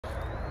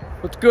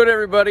What's good,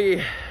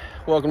 everybody?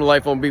 Welcome to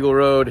Life on Beagle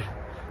Road.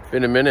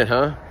 Been a minute,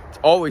 huh? It's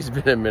always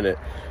been a minute.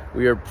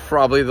 We are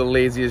probably the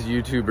laziest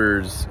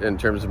YouTubers in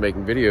terms of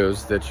making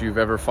videos that you've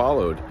ever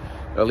followed.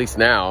 At least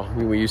now. I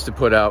mean, we used to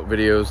put out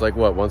videos like,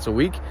 what, once a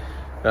week?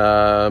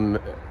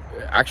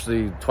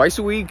 Actually, twice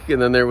a week.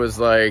 And then there was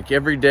like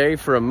every day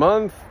for a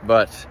month,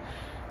 but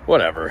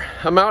whatever.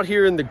 I'm out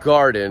here in the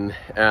garden.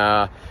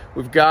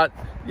 We've got,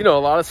 a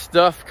lot of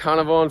stuff kind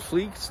of on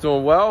fleek. It's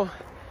doing well.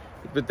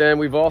 But then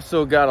we've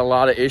also got a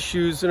lot of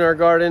issues in our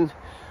garden.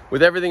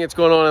 With everything that's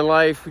going on in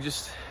life,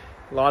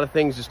 a lot of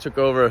things just took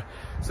over.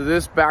 So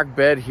this back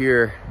bed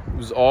here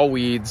was all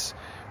weeds.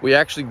 We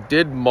actually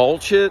did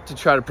mulch it to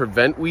try to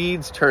prevent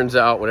weeds. Turns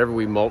out whatever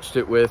we mulched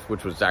it with,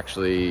 which was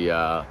actually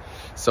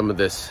some of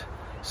this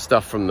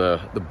stuff from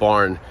the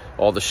barn,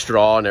 all the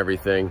straw and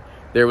everything,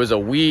 there was a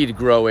weed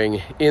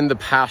growing in the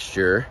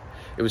pasture.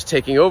 It was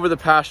taking over the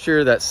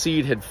pasture. That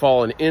seed had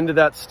fallen into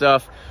that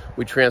stuff.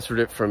 We transferred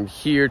it from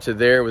here to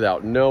there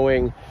without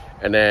knowing.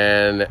 And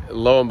then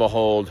lo and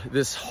behold,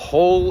 this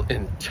whole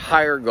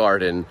entire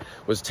garden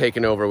was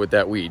taken over with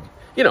that weed.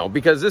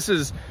 Because this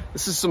is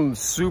some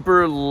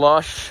super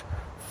lush,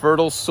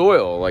 fertile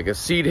soil. Like a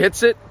seed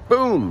hits it,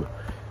 boom.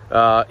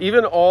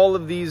 Even all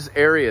of these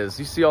areas,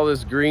 you see all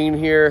this green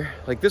here?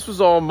 Like this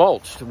was all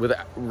mulched with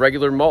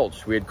regular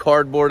mulch. We had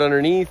cardboard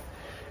underneath.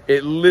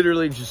 It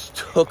literally just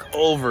took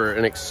over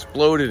and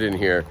exploded in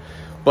here.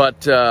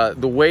 But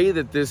the way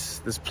that this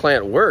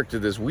plant worked, or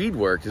this weed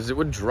worked, is it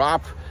would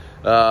drop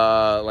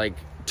like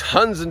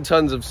tons and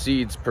tons of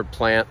seeds per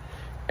plant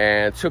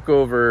and took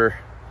over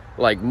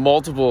like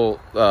multiple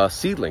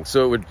seedlings.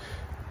 So it would,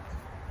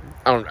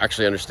 I don't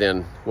actually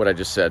understand what I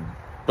just said,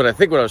 but I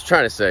think what I was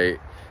trying to say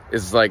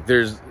is like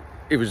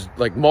it was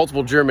like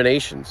multiple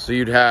germinations. So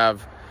you'd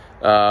have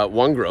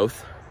one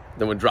growth,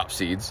 then would drop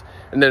seeds,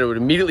 and then it would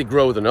immediately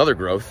grow with another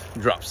growth,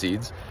 drop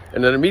seeds,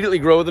 and then immediately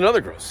grow with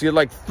another growth. So you had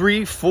like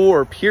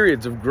 3-4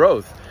 periods of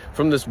growth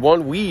from this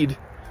one weed.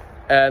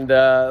 And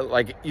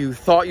like you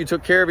thought you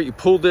took care of it, you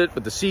pulled it,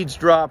 but the seeds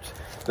dropped,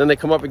 then they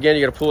come up again,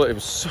 you got to pull it. It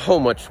was so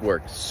much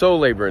work, so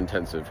labor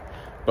intensive.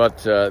 But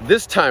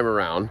this time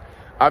around,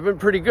 I've been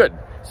pretty good.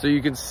 So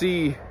you can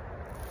see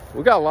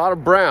we got a lot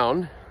of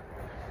brown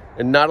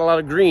and not a lot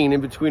of green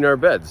in between our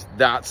beds.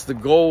 That's the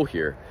goal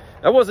here.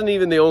 That wasn't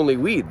even the only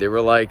weed. There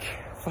were like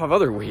 5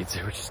 other weeds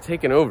that were just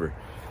taking over.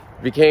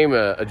 It became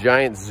a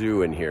giant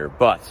zoo in here,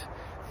 but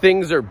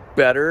things are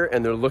better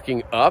and they're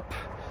looking up.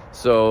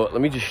 So let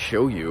me just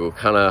show you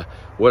kind of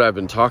what I've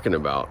been talking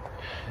about.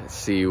 Let's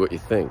see what you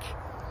think.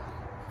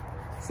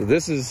 So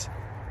this is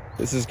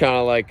kind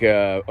of like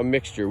a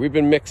mixture. We've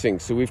been mixing.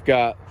 So we've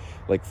got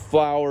like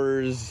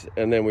flowers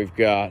and then we've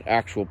got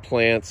actual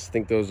plants. I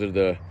think those are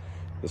the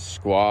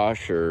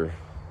squash, or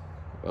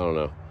I don't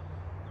know,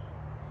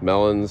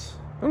 melons.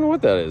 I don't know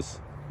what that is.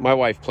 My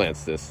wife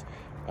plants this.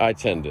 I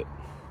tend it.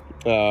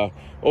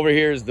 Over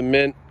here is the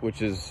mint,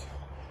 which is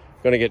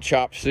going to get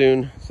chopped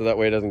soon. So that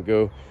way it doesn't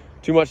go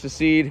too much to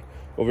seed.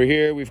 Over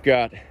here we've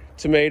got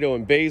tomato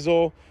and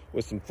basil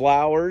with some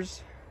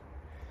flowers,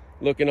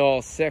 looking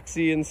all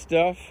sexy and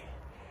stuff.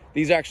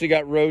 These actually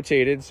got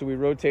rotated, so we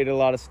rotated a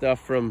lot of stuff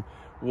from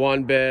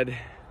one bed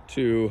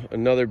to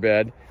another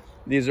bed.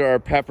 These are our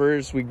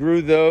peppers. We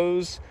grew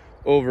those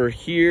over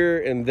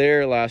here and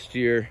there last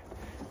year,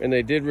 and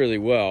they did really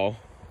well.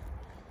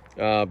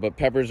 But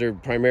peppers are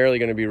primarily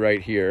going to be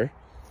right here.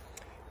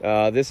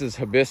 This is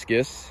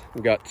hibiscus.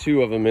 We've got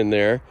 2 of them in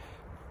there.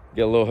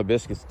 Get a little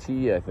hibiscus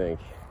tea, I think.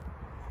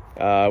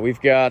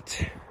 We've got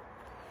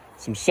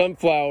some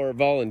sunflower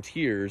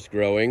volunteers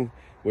growing,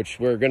 which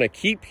we're gonna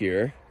keep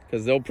here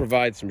because they'll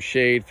provide some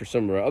shade for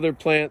some of our other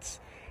plants.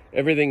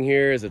 Everything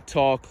here is a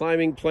tall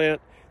climbing plant.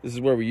 This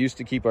is where we used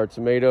to keep our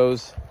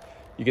tomatoes.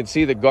 You can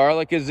see the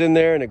garlic is in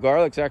there, and the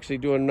garlic's actually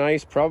doing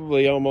nice,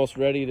 probably almost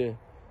ready to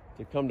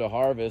come to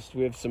harvest.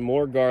 We have some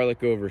more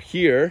garlic over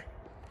here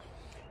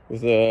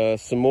with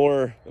some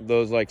more of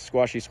those like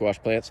squash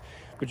plants.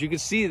 But you can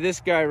see this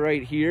guy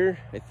right here,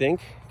 I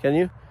think. Can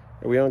you?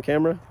 Are we on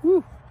camera?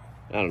 Woo.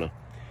 I don't know.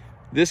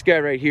 This guy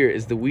right here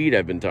is the weed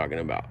I've been talking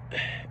about.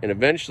 And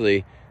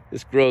eventually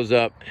this grows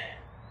up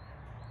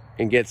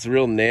and gets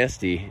real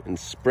nasty and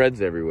spreads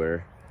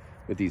everywhere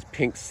with these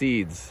pink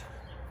seeds.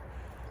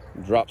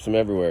 Drops them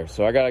everywhere.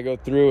 So I gotta go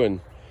through and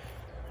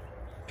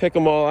pick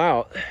them all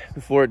out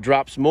before it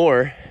drops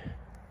more.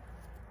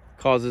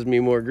 Causes me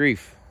more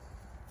grief.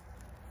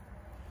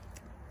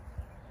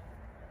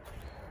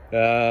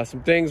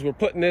 Some things, we're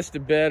putting this to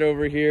bed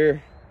over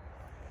here.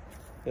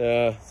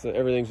 So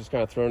everything's just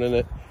kind of thrown in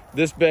it.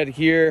 This bed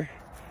here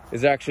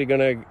is actually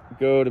gonna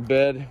go to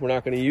bed. We're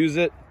not gonna use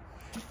it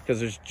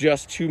because there's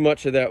just too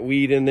much of that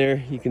weed in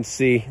there. You can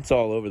see it's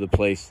all over the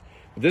place.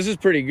 But this is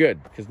pretty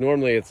good because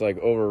normally it's like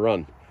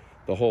overrun,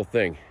 the whole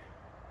thing.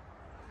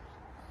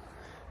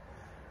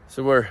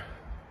 So we're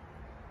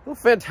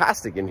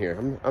fantastic in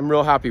here. I'm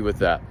real happy with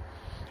that.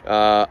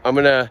 I'm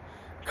gonna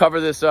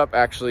cover this up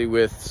actually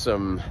with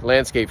some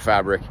landscape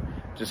fabric,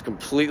 just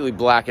completely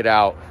black it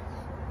out,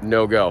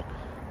 no go.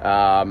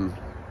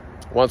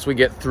 Once we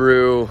get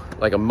through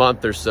like a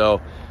month or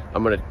so,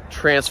 I'm gonna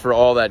transfer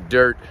all that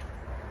dirt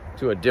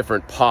to a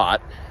different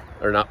pot,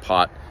 or not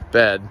pot,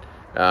 bed,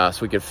 so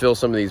we can fill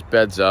some of these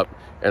beds up.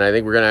 And I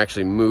think we're gonna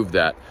actually move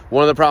that.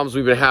 One of the problems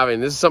we've been having,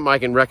 this is something I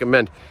can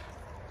recommend.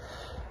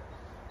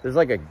 There's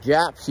like a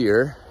gap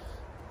here,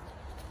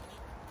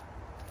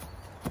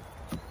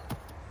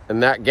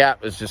 and that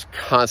gap is just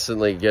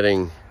constantly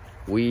getting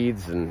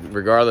weeds, and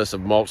regardless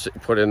of mulch that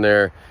you put in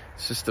there,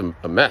 it's just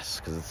a mess,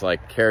 because it's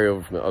like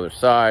carryover from the other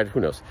side. Who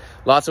knows?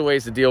 Lots of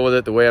ways to deal with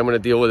it. The way I'm going to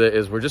deal with it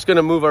is we're just going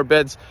to move our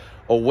beds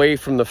away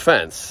from the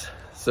fence.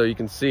 So you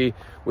can see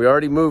we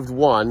already moved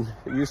one.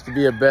 It used to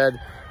be a bed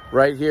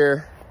right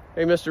here.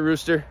 Hey, Mr.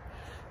 Rooster.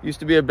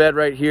 Used to be a bed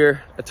right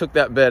here. I took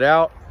that bed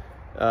out,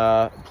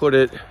 put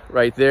it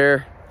right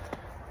there,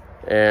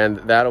 and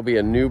that'll be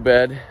a new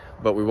bed,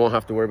 but we won't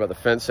have to worry about the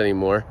fence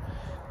anymore.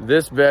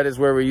 This bed is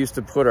where we used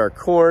to put our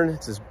corn.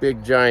 It's this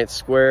big giant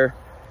square,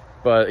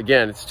 but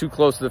again, it's too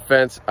close to the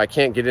fence. I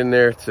can't get in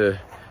there to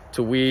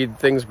weed.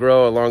 Things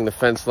grow along the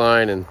fence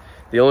line, and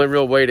the only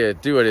real way to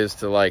do it is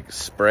to like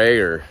spray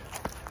or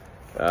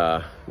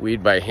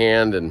weed by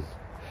hand, and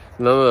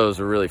none of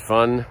those are really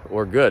fun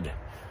or good.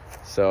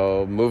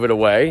 So move it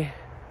away,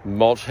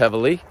 mulch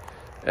heavily,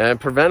 and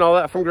prevent all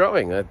that from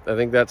growing. I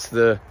think that's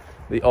the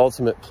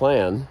ultimate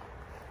plan.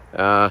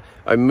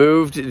 I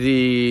moved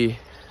the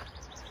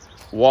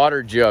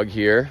water jug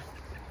here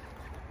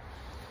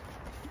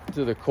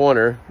to the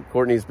corner.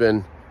 Courtney's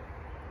been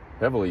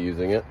heavily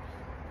using it.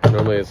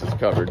 Normally this is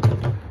covered.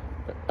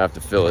 I have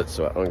to fill it,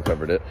 so I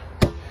uncovered it.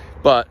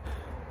 But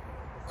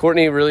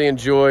Courtney really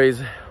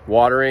enjoys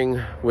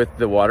watering with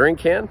the watering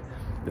can.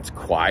 It's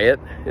quiet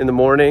in the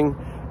morning,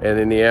 and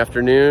in the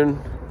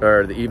afternoon,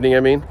 or the evening I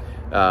mean,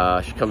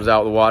 she comes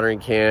out with a watering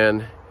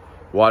can,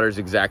 waters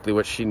exactly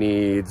what she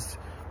needs,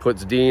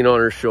 puts Dean on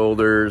her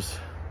shoulders.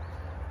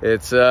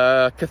 It's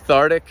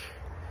cathartic.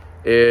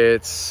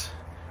 It's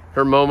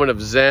her moment of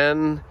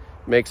zen,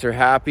 makes her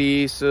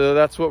happy. So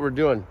that's what we're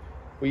doing.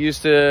 We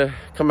used to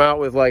come out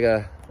with like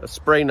a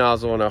spray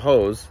nozzle and a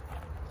hose.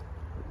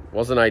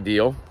 Wasn't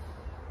ideal.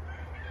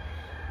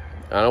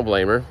 I don't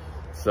blame her.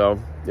 So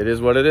it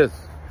is what it is.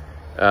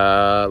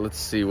 Let's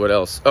see what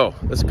else. Oh,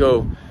 let's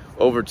go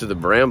over to the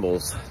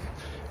brambles.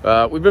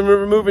 We've been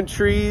removing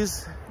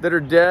trees that are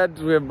dead.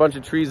 We have a bunch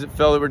of trees that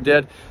fell that were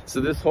dead. So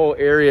this whole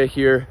area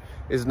here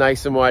is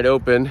nice and wide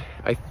open.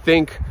 I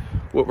think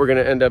what we're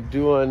gonna end up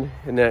doing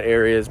in that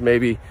area is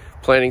maybe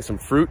planting some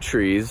fruit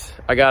trees.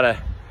 I gotta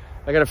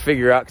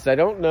figure out, because I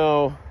don't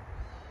know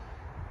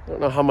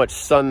how much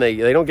sun they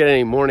don't get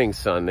any morning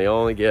sun. They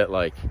only get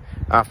like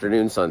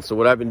afternoon sun. So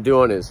what I've been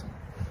doing is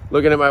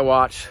looking at my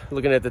watch,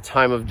 looking at the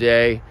time of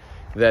day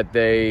that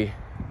they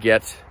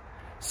get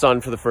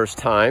sun for the first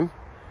time,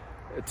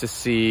 to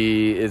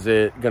see, is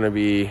it gonna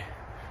be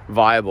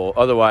viable?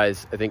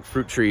 Otherwise, I think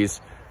fruit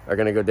trees are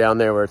gonna go down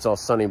there where it's all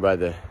sunny by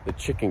the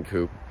chicken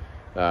coop.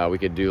 We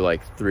could do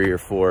like 3 or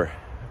 4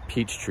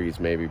 peach trees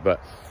maybe,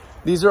 but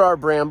these are our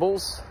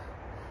brambles.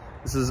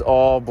 This is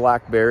all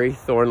blackberry,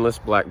 thornless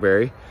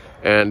blackberry,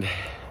 and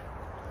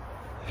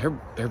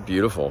they're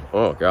beautiful.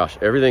 Oh gosh,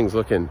 everything's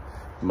looking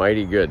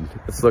mighty good.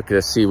 Let's look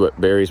to see what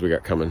berries we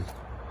got coming.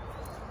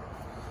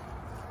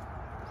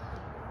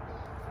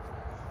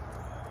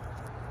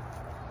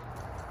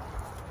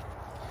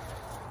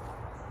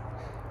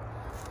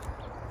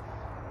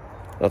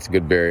 That's a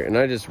good berry, and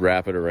I just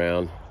wrap it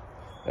around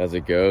as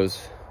it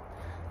goes.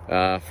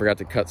 Forgot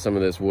to cut some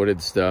of this wooded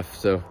stuff,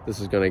 so this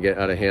is gonna get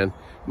out of hand.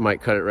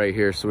 Might cut it right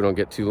here so we don't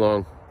get too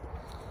long.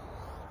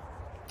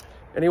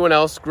 Anyone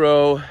else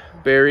grow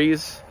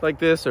berries like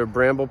this, or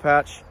bramble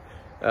patch?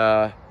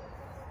 I'm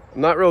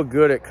not real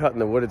good at cutting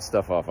the wooded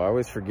stuff off. I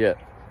always forget.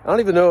 I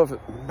don't even know if it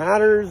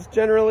matters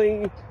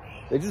generally.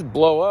 They just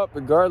blow up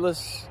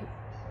regardless.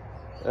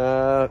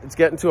 It's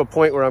getting to a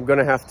point where I'm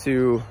gonna have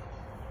to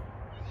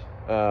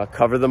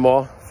cover them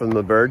all from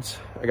the birds.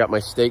 I got my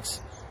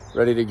stakes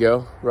ready to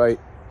go right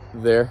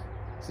there.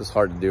 This is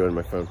hard to do on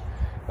my phone.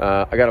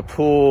 I gotta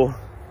pull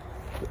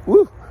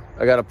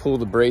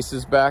the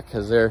braces back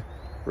because they're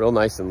real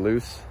nice and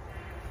loose.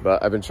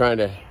 But I've been trying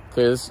to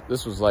clear this.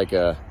 This was like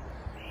I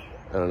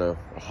don't know,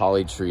 a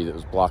holly tree that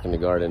was blocking the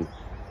garden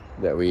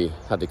that we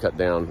had to cut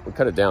down. We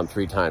cut it down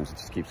 3 times. It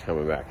just keeps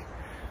coming back.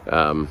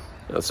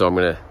 So I'm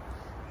gonna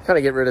kind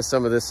of get rid of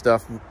some of this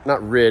stuff.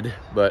 Not rid,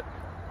 but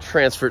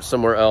transfer it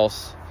somewhere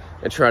else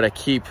and try to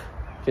keep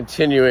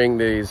continuing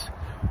these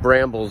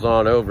brambles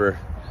on over,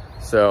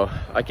 so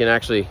I can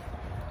actually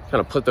kind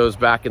of put those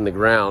back in the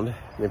ground.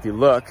 And if you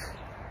look,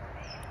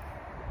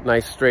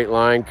 nice straight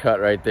line cut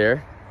right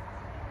there,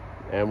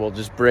 and we'll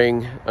just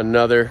bring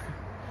another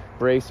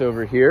brace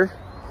over here.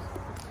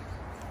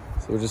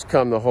 So we'll just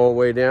come the whole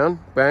way down,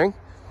 bang,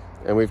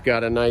 and we've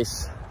got a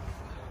nice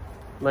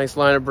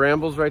line of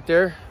brambles right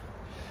there.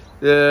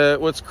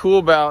 What's cool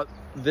about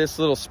this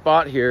little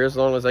spot here, as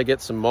long as I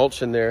get some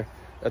mulch in there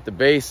at the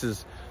base,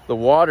 is the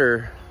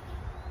water,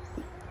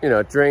 you know,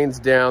 it drains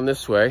down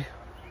this way,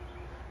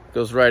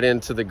 goes right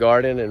into the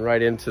garden and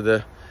right into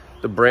the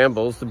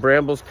brambles. The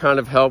brambles kind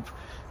of help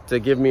to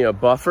give me a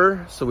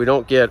buffer so we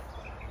don't get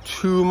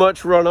too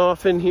much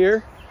runoff in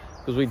here.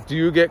 because we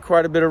do get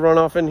quite a bit of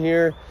runoff in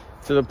here,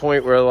 to the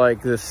point where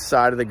like this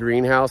side of the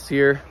greenhouse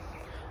here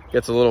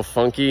gets a little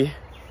funky.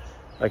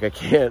 Like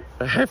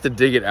I have to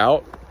dig it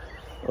out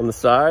on the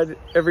side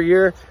every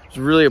year. It's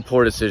really a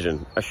poor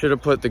decision. I should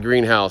have put the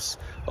greenhouse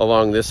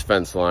along this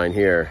fence line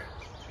here,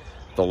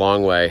 the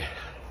long way,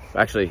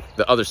 actually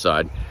the other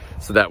side,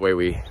 so that way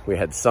we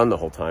had sun the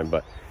whole time.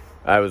 But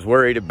I was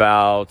worried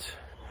about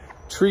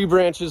tree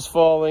branches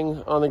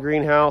falling on the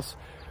greenhouse,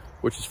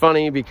 which is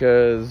funny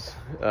because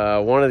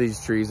one of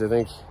these trees, I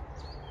think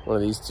one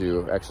of these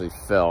two actually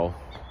fell.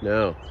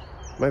 No,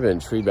 might have been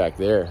a tree back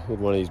there. I think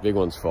one of these big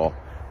ones fall,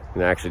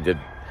 and I actually did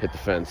hit the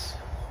fence.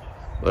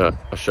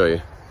 I'll show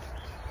you.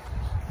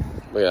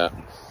 Look at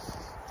that.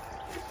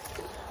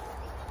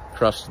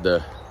 Crushed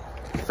the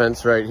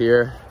fence right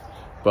here,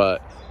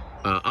 but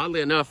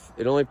oddly enough,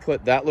 it only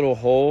put that little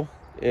hole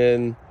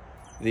in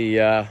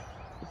the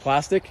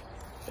plastic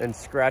and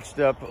scratched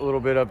up a little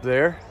bit up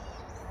there.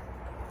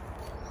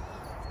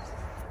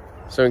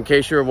 So in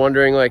case you're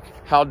wondering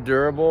like how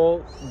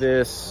durable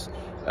this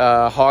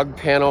hog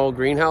panel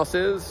greenhouse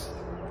is,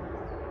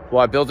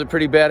 well, I built it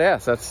pretty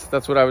badass.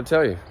 That's what I would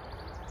tell you.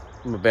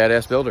 I'm a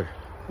badass builder.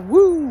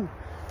 Woo!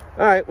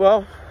 All right,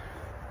 well,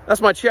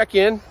 that's my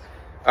check-in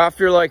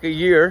after like a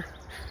year.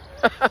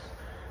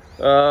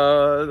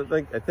 I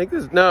think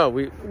this, no,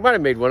 we might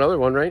have made one other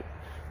one, right?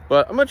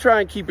 But I'm gonna try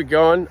and keep it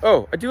going.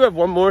 Oh, I do have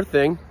one more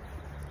thing.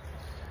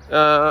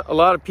 A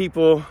lot of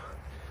people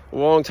a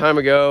long time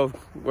ago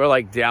were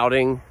like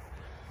doubting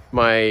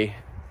my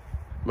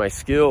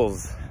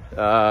skills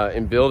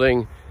in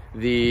building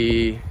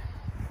the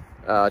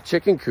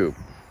chicken coop.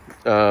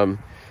 I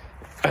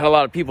had a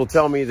lot of people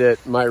tell me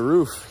that my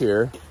roof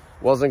here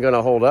wasn't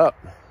gonna hold up,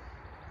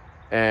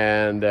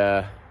 and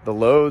the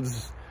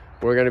loads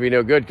were gonna be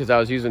no good because I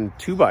was using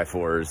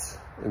 2x4s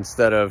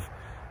instead of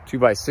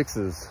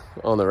 2x6s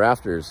on the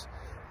rafters.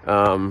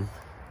 You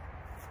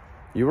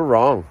were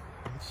wrong.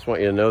 Just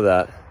want you to know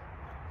that.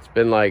 It's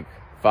been like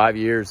 5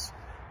 years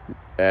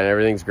and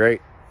everything's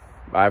great.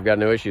 I've got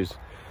no issues.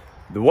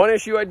 The one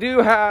issue I do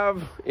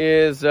have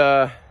is,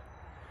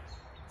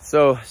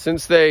 so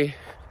since they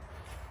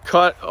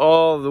cut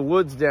all the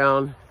woods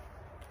down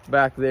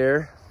back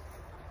there,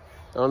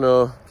 I don't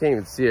know, can't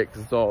even see it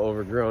because it's all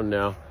overgrown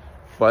now,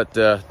 but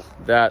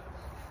that,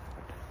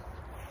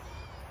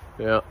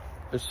 yeah,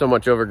 there's so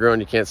much overgrown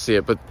you can't see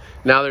it. But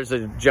now there's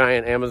a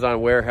giant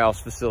Amazon warehouse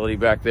facility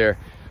back there.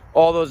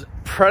 All those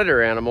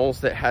predator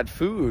animals that had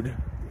food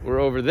were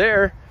over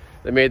there.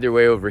 They made their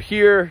way over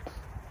here,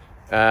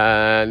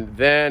 and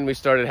then we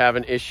started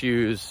having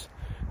issues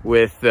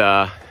with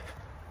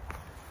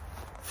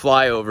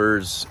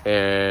flyovers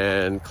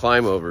and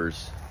climb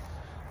overs.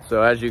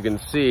 So as you can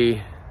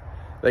see,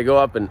 they go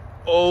up and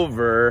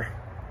over.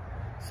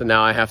 So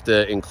now I have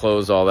to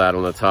enclose all that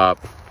on the top.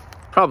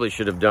 Probably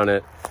should have done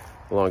it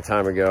a long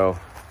time ago.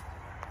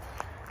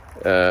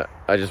 I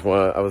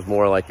was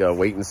more like a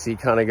wait and see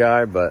kind of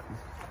guy, but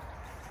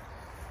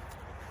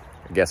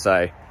I guess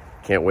I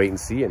can't wait and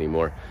see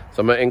anymore.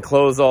 So I'm gonna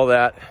enclose all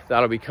that.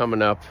 That'll be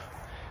coming up.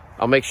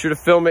 I'll make sure to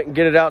film it and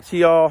get it out to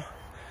y'all,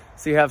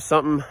 so you have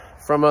something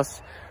from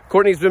us.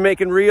 Courtney's been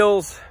making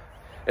reels,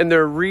 and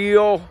they're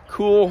real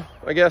cool,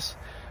 I guess.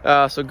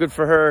 So good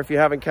for her. If you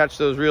haven't catch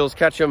those reels,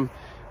 catch them.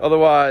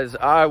 Otherwise,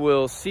 I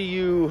will see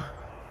you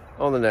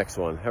on the next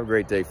one. Have a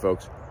great day,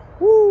 folks.